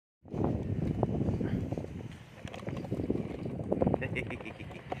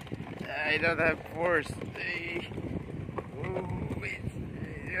I don't have force. Hey. Ooh,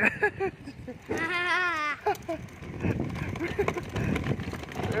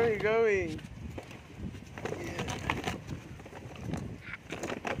 where are you going? Yeah.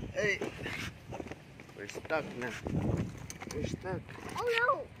 Hey, we're stuck now. We're stuck. Oh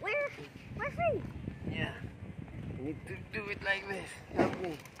no, we're free. Yeah, you need to do it like this. Help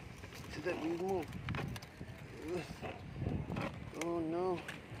me, so that we move. Oh no,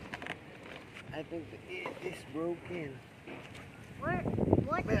 I think it is broken. What's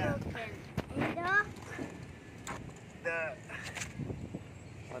broken? The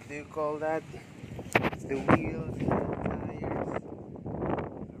what do you call that? The wheels and the tires are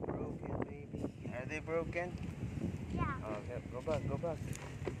broken, maybe. Are they broken? Yeah. Oh, okay. Go back.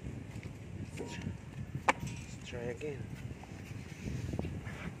 Let's try again.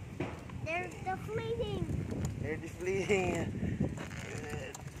 They're deflating. They're deflating.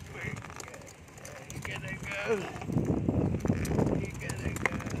 Good. You gotta go. You gotta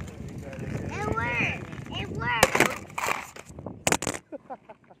go. It worked. It worked.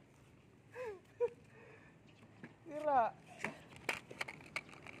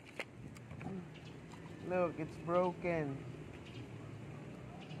 Look, it's broken.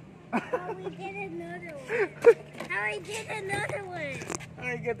 How we get another one? How I get another one?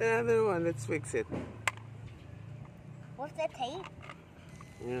 I get another one. Let's fix it. What's the tape?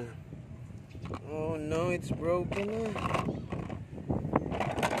 Yeah. Oh no, it's broken. Look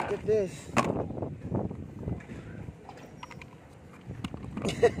at this.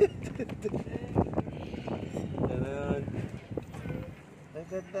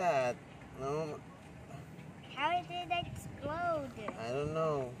 Look at that. No. How did it explode? I don't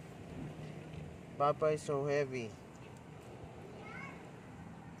know. Papa is so heavy.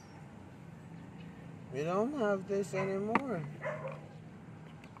 We don't have this anymore.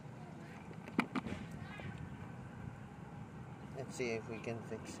 Let's see if we can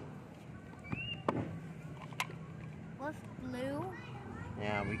fix it. What's blue?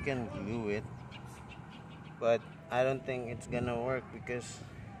 Yeah, we can glue it. But I don't think it's gonna work because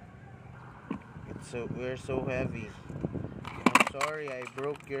we're so heavy. I'm sorry, I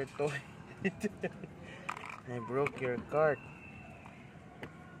broke your toy. I broke your cart.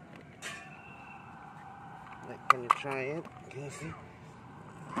 Like, can you try it? Can you see?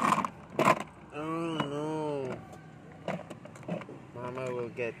 Oh no. Mama will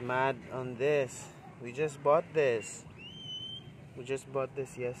get mad on this. We just bought this. We just bought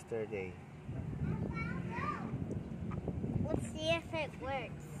this yesterday. Let's see if it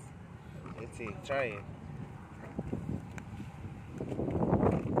works. Let's see, try it.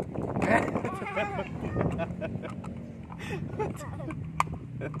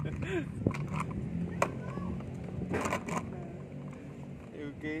 You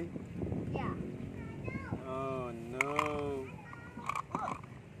okay? Yeah. Oh no.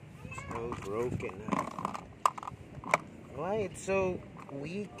 It's so broken now. Why it's so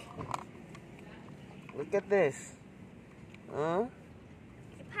weak? Look at this. Huh?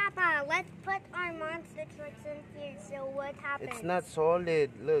 Papa, let's put our monster trucks in here. So what happens? It's not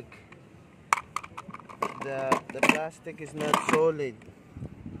solid. Look. The plastic is not solid.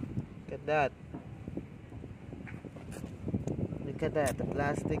 Look at that. Look at that. The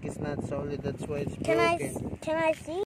plastic is not solid. That's why it's broken. Can I see?